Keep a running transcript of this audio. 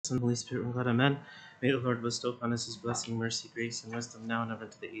Son, Holy Spirit, one God, Amen. May the Lord bestow upon us His blessing, mercy, grace, and wisdom now and ever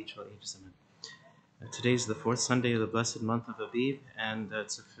to the age of all ages. Amen. Today is the fourth Sunday of the blessed month of Abib, and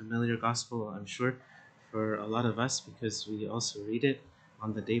it's a familiar gospel, I'm sure, for a lot of us because we also read it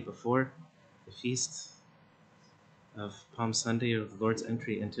on the day before the feast of Palm Sunday, or the Lord's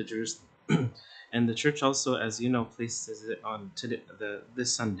entry into Jerusalem. And the church also, as you know, places it on today,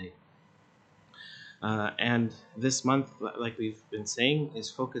 this Sunday. And this month, like we've been saying,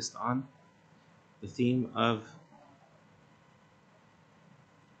 is focused on the theme of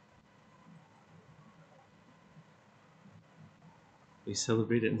we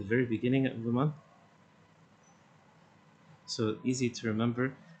celebrate it in the very beginning of the month, so easy to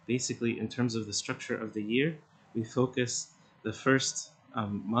remember. Basically, in terms of the structure of the year, we focus the first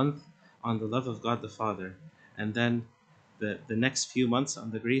month on the love of God the Father, and then the next few months on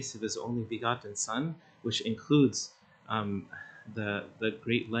the grace of His only begotten Son, which includes the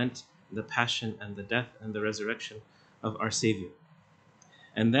Great Lent, the Passion and the death and the resurrection of our Savior.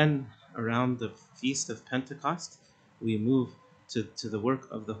 And then around the Feast of Pentecost, we move to the work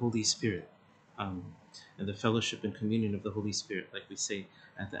of the Holy Spirit, and the fellowship and communion of the Holy Spirit, like we say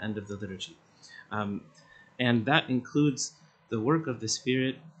at the end of the liturgy. And that includes the work of the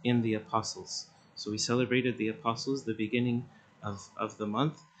Spirit in the apostles. So we celebrated the apostles the beginning of the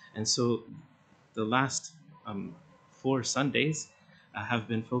month. And so the last 4 Sundays have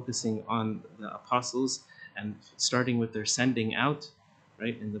been focusing on the apostles and starting with their sending out,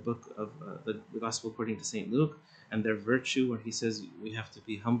 right, in the book of the Gospel according to St. Luke, and their virtue, where he says we have to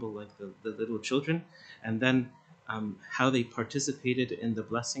be humble like the little children, and then how they participated in the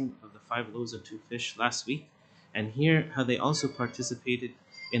blessing of the 5 loaves and 2 fish last week, and here how they also participated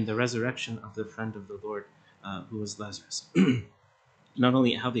in the resurrection of the friend of the Lord, who was Lazarus. Not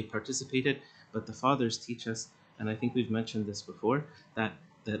only how they participated, but the fathers teach us, and I think we've mentioned this before, that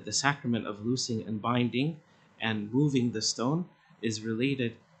the sacrament of loosing and binding and moving the stone is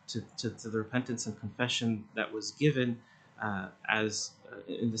related to the repentance and confession that was given as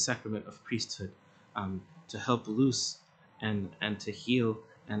in the sacrament of priesthood, to help loose and to heal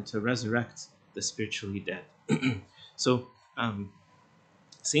and to resurrect the spiritually dead. So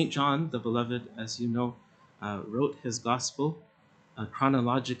St. John, the beloved, as you know, wrote his gospel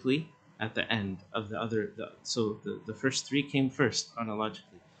chronologically at the end of so the first 3 came first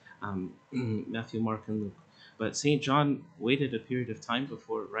chronologically, Matthew, Mark, and Luke. But St. John waited a period of time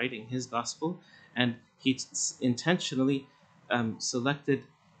before writing his gospel, and he intentionally selected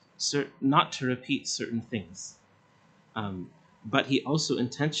not to repeat certain things. But he also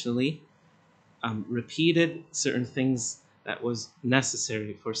intentionally repeated certain things that was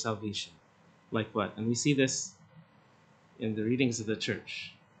necessary for salvation. Like what? And we see this in the readings of the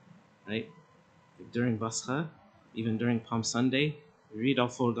church, right? During Pascha, even during Palm Sunday, we read all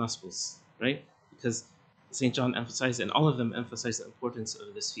 4 Gospels, right? Because St. John emphasized, and all of them emphasize the importance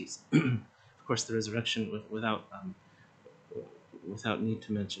of this feast. Of course, the resurrection without need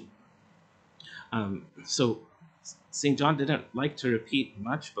to mention. So St. John didn't like to repeat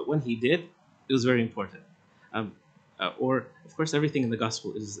much, but when he did, it was very important. Or, of course, everything in the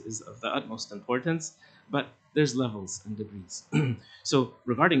Gospel is of the utmost importance, but there's levels and degrees. So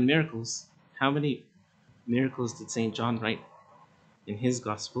regarding miracles, how many miracles did St. John write in his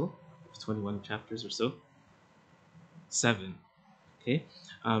Gospel? 21 chapters or so? 7. Okay?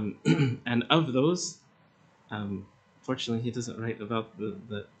 And of those, fortunately, he doesn't write about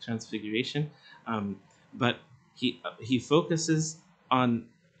the Transfiguration, but he focuses on,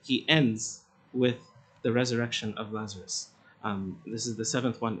 he ends with the resurrection of Lazarus. This is the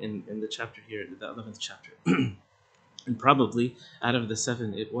 7th one in the chapter here, the 11th chapter. And probably out of the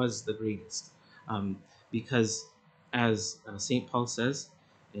 7, it was the greatest. Because as St. Paul says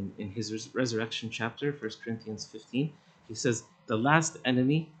in his resurrection chapter, 1 Corinthians 15, he says, the last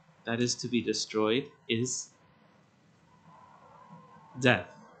enemy that is to be destroyed is death,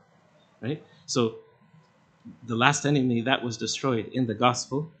 right? So the last enemy that was destroyed in the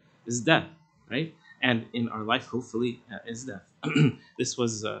gospel is death, right? And in our life, hopefully, is death. This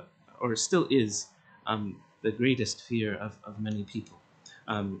was, or still is, the greatest fear of many people.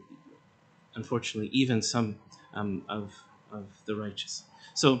 Unfortunately, even some of the righteous.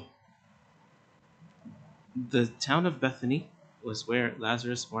 So the town of Bethany was where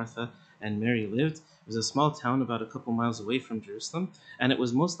Lazarus, Martha, and Mary lived. It was a small town about a couple miles away from Jerusalem, and it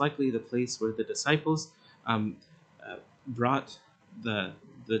was most likely the place where the disciples brought the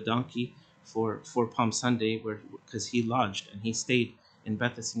donkey for Palm Sunday, because he lodged and he stayed in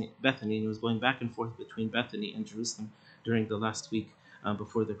Bethany, and was going back and forth between Bethany and Jerusalem during the last week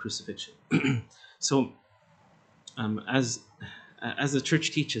before the crucifixion. So as as the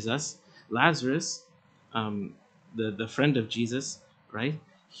church teaches us, Lazarus, um, the friend of Jesus, right?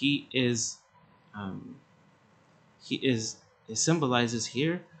 He is um, he is it symbolizes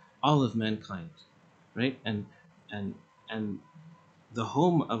here all of mankind, right? And and the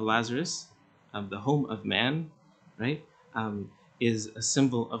home of Lazarus, the home of man, right, is a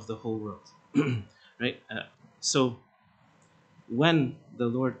symbol of the whole world, right? So when the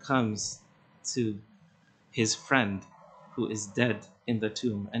Lord comes to his friend who is dead in the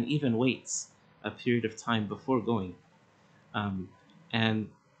tomb and even waits a period of time before going, um, and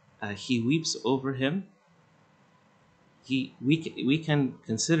he weeps over him, we can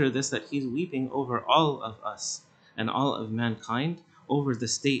consider this that he's weeping over all of us and all of mankind over the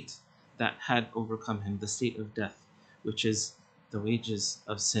state that had overcome him, the state of death, which is the wages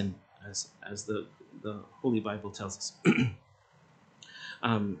of sin, as the Holy Bible tells us.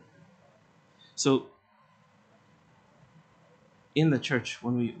 um, so in the church,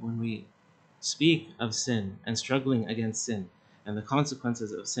 when we speak of sin and struggling against sin and the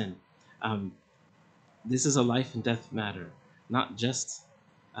consequences of sin, um, this is a life and death matter, not just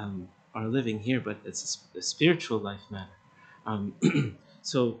our living here, but it's a spiritual life matter. Um,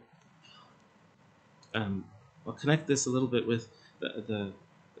 so I'll connect this a little bit with the,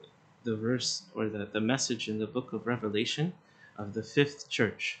 the verse or the message in the book of Revelation of the fifth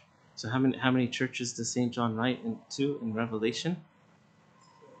church. So how many churches does Saint John write into in Revelation?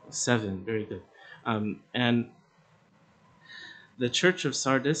 7. Very good. And the church of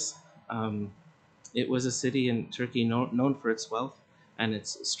Sardis, it was a city in Turkey known for its wealth and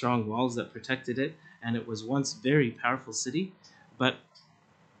its strong walls that protected it, and it was once very powerful city. But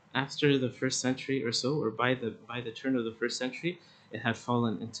after the first century or so, or by the turn of the first century, it had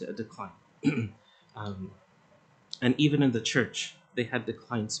fallen into a decline. um, and even in the church, they had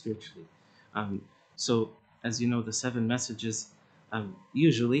declined spiritually. Um, so, as you know, the 7 messages,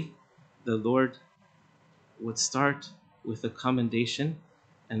 usually the Lord would start with a commendation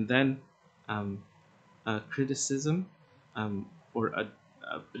and then um, criticism, um, or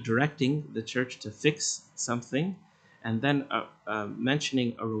directing the church to fix something, and then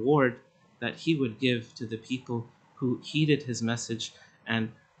mentioning a reward that he would give to the people who heeded his message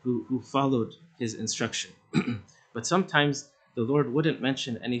and who followed his instruction. But sometimes the Lord wouldn't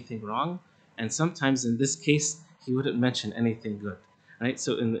mention anything wrong, and sometimes in this case, he wouldn't mention anything good. Right?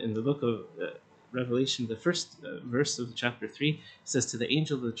 So in the book of Revelation, the first verse of chapter 3 says, "To the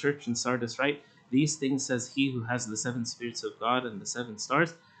angel of the church in Sardis write, these things says he who has the 7 spirits of God and the 7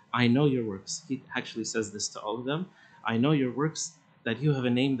 stars. I know your works." He actually says this to all of them. "I know your works, that you have a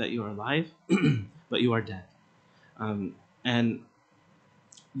name, that you are alive, but you are dead." And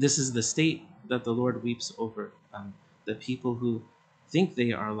this is the state that the Lord weeps over. The people who think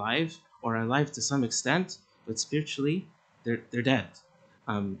they are alive, or are alive to some extent, but spiritually they're dead.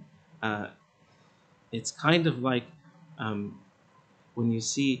 Um, uh, it's kind of like when you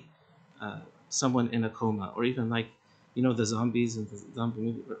see someone in a coma, or even like, the zombies and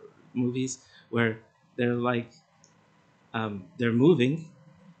the movies, where they're like, they're moving,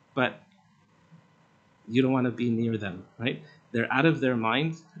 but you don't want to be near them, right? They're out of their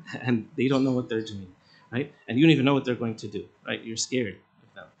mind and they don't know what they're doing, right? And you don't even know what they're going to do, right? You're scared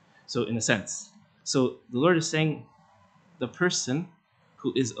of them. So, in a sense, so the Lord is saying, the person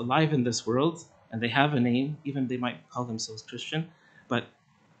who is alive in this world and they have a name, even they might call themselves Christian, but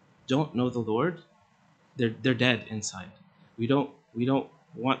don't know the Lord, they're dead inside. We don't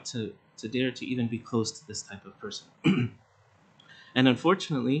want to dare to even be close to this type of person. And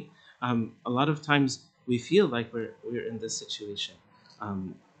unfortunately, a lot of times we feel like we're in this situation,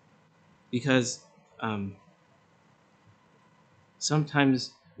 um, because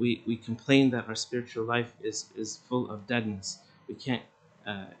sometimes we complain that our spiritual life is full of deadness. We can't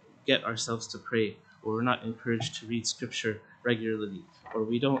get ourselves to pray, or we're not encouraged to read scripture regularly, or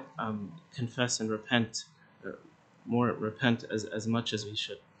we don't confess and repent, repent as much as we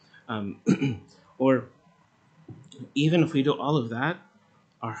should. Um, or even if we do all of that,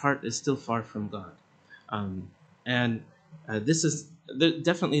 our heart is still far from God. Um, and this is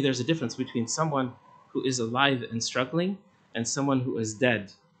definitely, there's a difference between someone who is alive and struggling and someone who is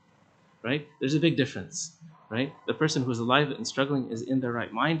dead, right? There's a big difference, right? The person who's alive and struggling is in their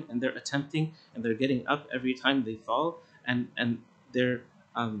right mind, and they're attempting, and they're getting up every time they fall, and they're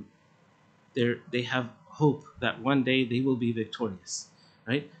they have hope that one day they will be victorious,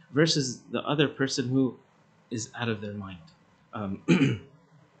 right? Versus the other person who is out of their mind. Um,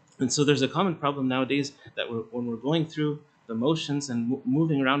 and so there's a common problem nowadays that when we're going through the motions and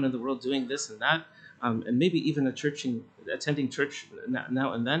moving around in the world doing this and that, and maybe even attending church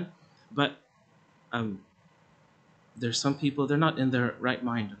now and then, but there's some people, they're not in their right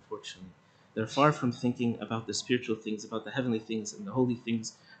mind, unfortunately. They're far from thinking about the spiritual things, about the heavenly things and the holy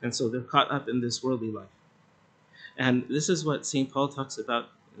things, and so they're caught up in this worldly life. And this is what St. Paul talks about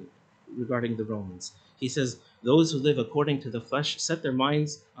regarding the Romans. He says, those who live according to the flesh set their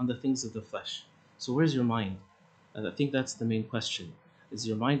minds on the things of the flesh. So where's your mind? And I think that's the main question. Is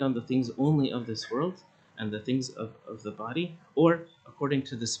your mind on the things only of this world and the things of the body, or according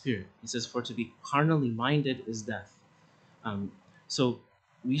to the Spirit? He says, for to be carnally minded is death. So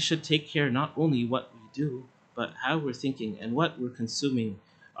we should take care not only what we do, but how we're thinking and what we're consuming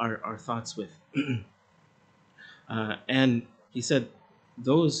our thoughts with. And he said,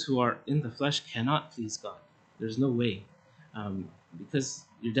 those who are in the flesh cannot please God. There's no way, because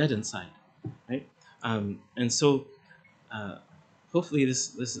you're dead inside, right? And so hopefully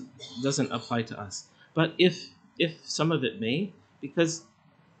this doesn't apply to us. But if some of it may, because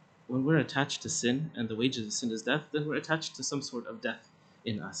when we're attached to sin and the wages of sin is death, then we're attached to some sort of death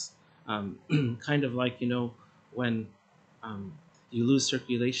in us. Kind of like, when you lose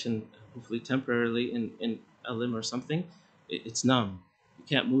circulation, hopefully temporarily, in a limb or something, it's numb. You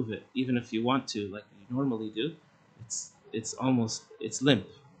can't move it, even if you want to, like you normally do. It's limp,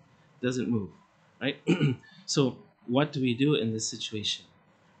 doesn't move, right? So what do we do in this situation,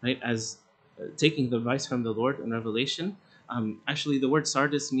 right? As taking the advice from the Lord in Revelation, actually the word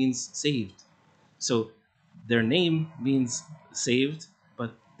Sardis means saved. So their name means saved,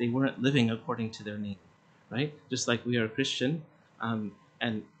 but they weren't living according to their name, right? Just like we are Christian,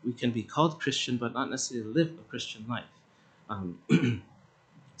 and we can be called Christian, but not necessarily live a Christian life. Um,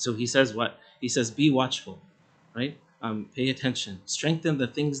 so he says what? He says, be watchful, right? Pay attention. Strengthen the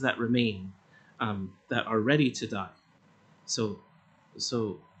things that remain, that are ready to die. So,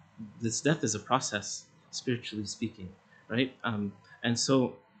 so this death is a process, spiritually speaking, right? And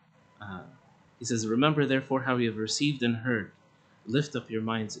so uh, he says, remember therefore how you have received and heard. Lift up your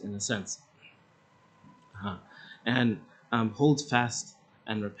minds in a sense. And hold fast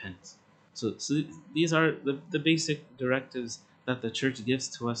and repent. So these are the basic directives that the church gives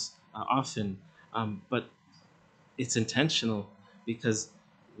to us often, but it's intentional because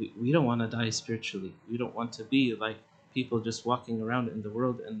we don't want to die spiritually. We don't want to be like people just walking around in the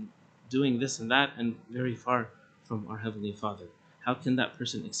world and doing this and that and very far from our Heavenly Father. How can that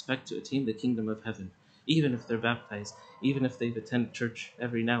person expect to attain the kingdom of heaven, even if they're baptized, even if they've attended church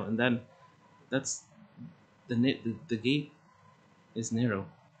every now and then? That's the gate is narrow.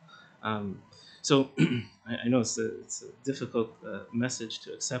 So I know it's a difficult message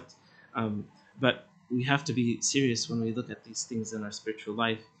to accept, but we have to be serious when we look at these things in our spiritual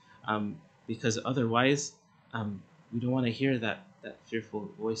life, because otherwise we don't want to hear that fearful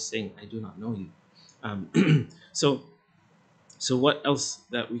voice saying, I do not know you. So what else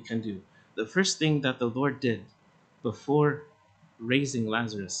that we can do? The first thing that the Lord did before raising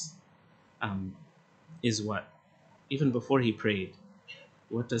Lazarus is what? Even before he prayed,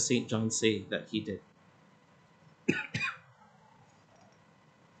 what does St. John say that he did?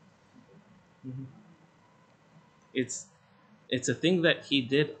 Mhm. It's it's a thing that he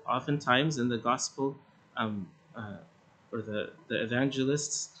did oftentimes in the gospel, um, uh, or the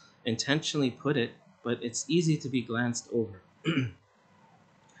evangelists intentionally put it, but it's easy to be glanced over.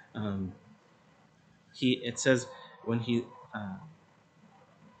 um, it says when he uh,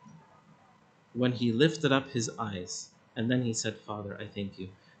 when he lifted up his eyes, and then he said, Father, I thank you.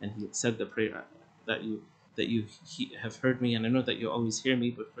 And he said the prayer that you have heard me, and I know that you always hear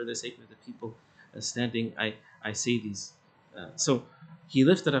me, but for the sake of the people standing, I say these. So he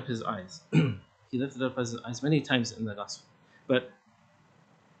lifted up his eyes. He lifted up his eyes many times in the gospel. But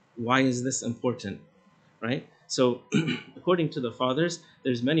why is this important, right? So according to the fathers,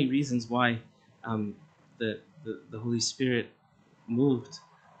 there's many reasons why the Holy Spirit moved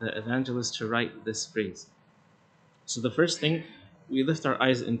the evangelist to write this phrase. So the first thing, we lift our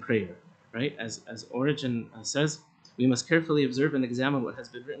eyes in prayer, right? As Origen says, we must carefully observe and examine what has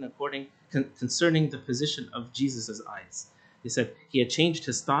been written concerning the position of Jesus' eyes. He said he had changed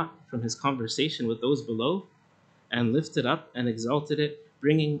his thought from his conversation with those below and lifted up and exalted it,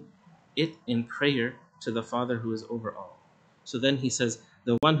 bringing it in prayer to the Father who is over all. So then he says,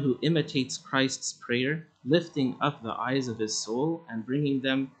 the one who imitates Christ's prayer, lifting up the eyes of his soul and bringing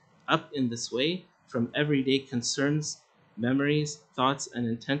them up in this way from everyday concerns, memories, thoughts, and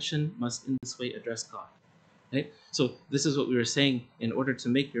intention, must in this way address God. Right? So this is what we were saying. In order to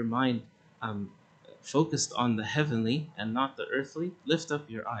make your mind focused on the heavenly and not the earthly, lift up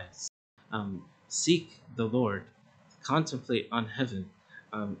your eyes. Seek the Lord. Contemplate on heaven.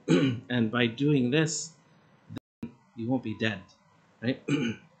 And by doing this, you won't be dead. Right?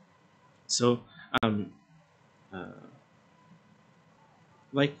 So, um, uh,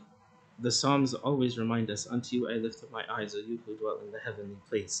 like the Psalms always remind us, "Unto you I lift up my eyes, O you who dwell in the heavenly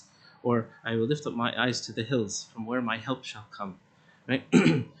place." Or, "I will lift up my eyes to the hills, from where my help shall come." Right?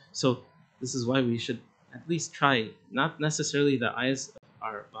 So, this is why we should at least try, not necessarily the eyes of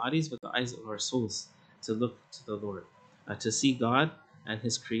our bodies, but the eyes of our souls, to look to the Lord, to see God and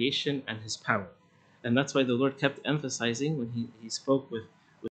His creation and His power. And that's why the Lord kept emphasizing when He spoke with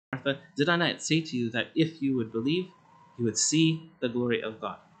Martha, "Did I not say to you that if you would believe, you would see the glory of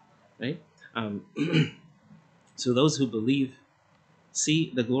God?" Right? Um, so those who believe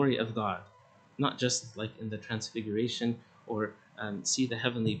see the glory of God, not just like in the Transfiguration or see the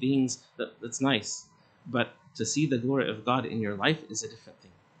heavenly beings. That's nice, but to see the glory of God in your life is a different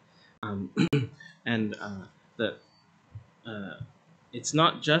thing. Um, and the it's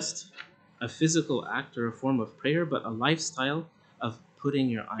not just a physical act or a form of prayer, but a lifestyle of putting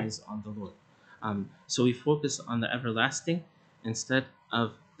your eyes on the Lord. So we focus on the everlasting instead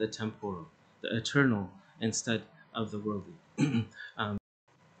of the temporal, the eternal instead of the worldly. um,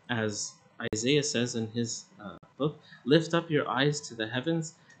 as Isaiah says in his book, "Lift up your eyes to the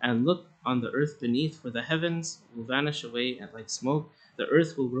heavens and look on the earth beneath, for the heavens will vanish away like smoke, the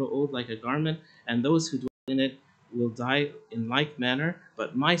earth will grow old like a garment, and those who dwell in it will die in like manner,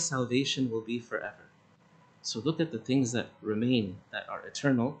 but my salvation will be forever." So look at the things that remain, that are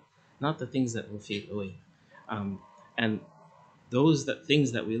eternal, not the things that will fade away. And those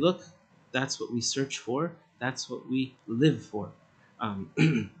things that we look, that's what we search for, that's what we live for. Um,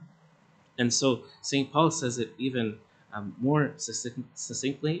 And so St. Paul says it even more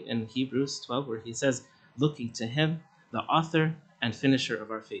succinctly in Hebrews 12, where he says, "Looking to him, the author and finisher of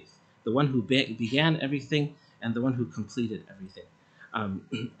our faith, the one who began everything and the one who completed everything."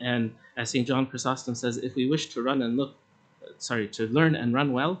 And as St. John Chrysostom says, if we wish to to learn and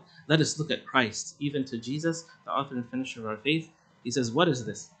run well, let us look at Christ, even to Jesus, the author and finisher of our faith. He says, what is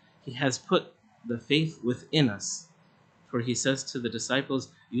this? He has put the faith within us. For he says to the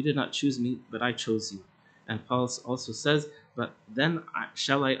disciples, "You did not choose me, but I chose you." And Paul also says, "But then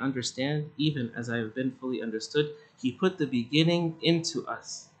shall I understand, even as I have been fully understood." He put the beginning into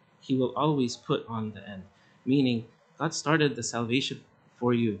us. He will always put on the end. Meaning, God started the salvation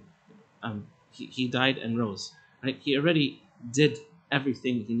for you. He died and rose. Right? He already did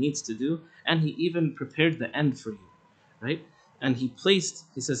everything he needs to do, and he even prepared the end for you. Right? And he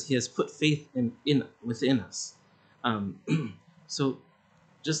says, he has put faith in within us. Um, so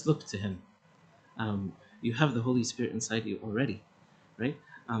just look to him. You have the Holy Spirit inside you already, right?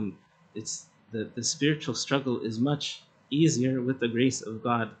 Um, it's the spiritual struggle is much easier with the grace of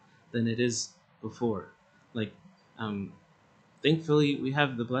God than it is before. Like, um, thankfully, we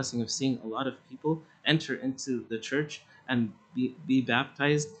have the blessing of seeing a lot of people enter into the church and be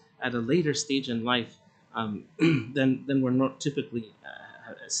baptized at a later stage in life than we're not typically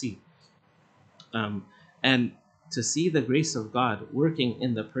see. And to see the grace of God working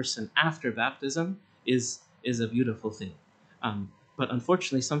in the person after baptism is a beautiful thing. But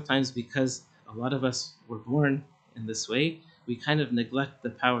unfortunately, sometimes because a lot of us were born in this way, we kind of neglect the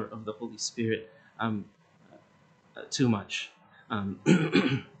power of the Holy Spirit too much. Um,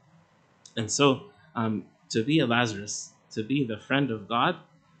 and so, to be a Lazarus, to be the friend of God,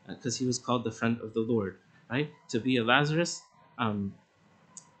 because he was called the friend of the Lord, right? To be a Lazarus, um,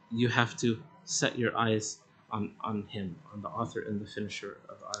 you have to set your eyes on him, on the author and the finisher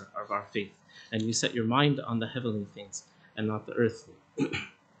of our faith. And you set your mind on the heavenly things and not the earthly.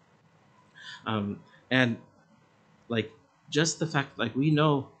 um, and like just the fact, like we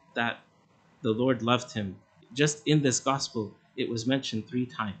know that the Lord loved him. Just in this gospel, it was mentioned 3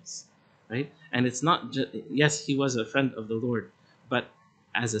 times, right? And it's not just, yes, he was a friend of the Lord, but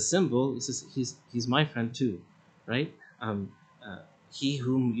as a symbol, this is he's my friend too, right? Uh, he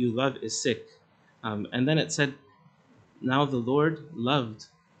whom you love is sick. And then it said, now the Lord loved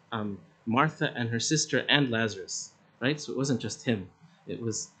Martha and her sister and Lazarus, right? So it wasn't just him. It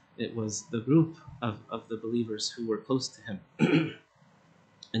was the group of the believers who were close to him.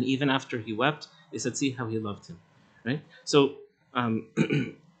 And even after he wept, they said, see how he loved him, right? So um,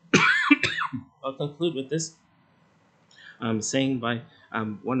 I'll conclude with this saying by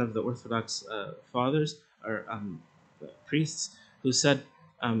one of the Orthodox fathers or priests who said,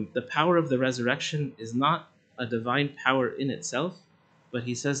 the power of the resurrection is not a divine power in itself, but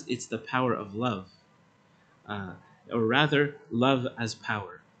he says it's the power of love, uh, or rather, love as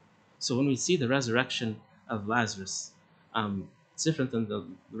power. So when we see the resurrection of Lazarus, it's different than the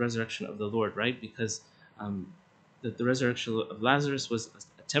resurrection of the Lord, right? Because um, the resurrection of Lazarus was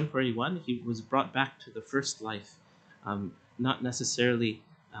a temporary one. He was brought back to the first life, not necessarily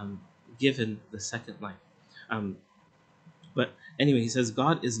given the second life. Um, but anyway, he says,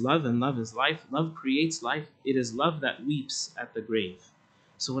 God is love and love is life. Love creates life. It is love that weeps at the grave.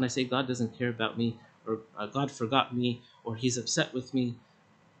 So when I say God doesn't care about me, or God forgot me, or he's upset with me,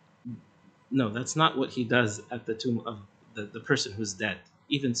 no, that's not what he does at the tomb of the person who's dead,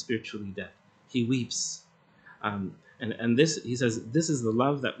 even spiritually dead. He weeps. And this, he says, this is the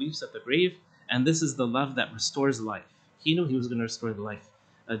love that weeps at the grave, and this is the love that restores life. He knew he was going to restore the life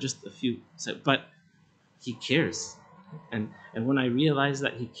just a few, but he cares. And when I realize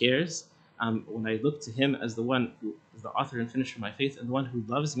that he cares, when I look to him as the one who is the author and finisher of my faith and the one who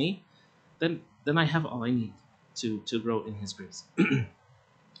loves me, then I have all I need to grow in his grace.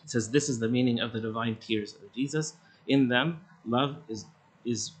 It says this is the meaning of the divine tears of Jesus. In them, love is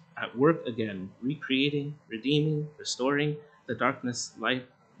at work again, recreating, redeeming, restoring the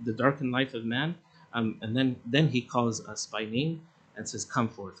the darkened life of man. And then he calls us by name and says, "Come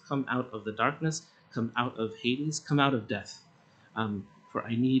forth, come out of the darkness, come out of Hades, come out of death. For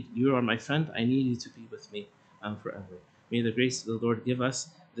I need you are my friend. I need you to be with me forever." May the grace of the Lord give us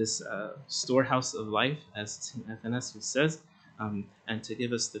this storehouse of life, as St. Athanasius says, and to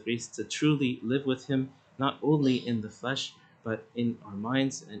give us the grace to truly live with him, not only in the flesh, but in our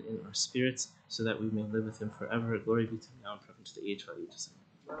minds and in our spirits, so that we may live with him forever. Glory be to him now and forever to the age of ages.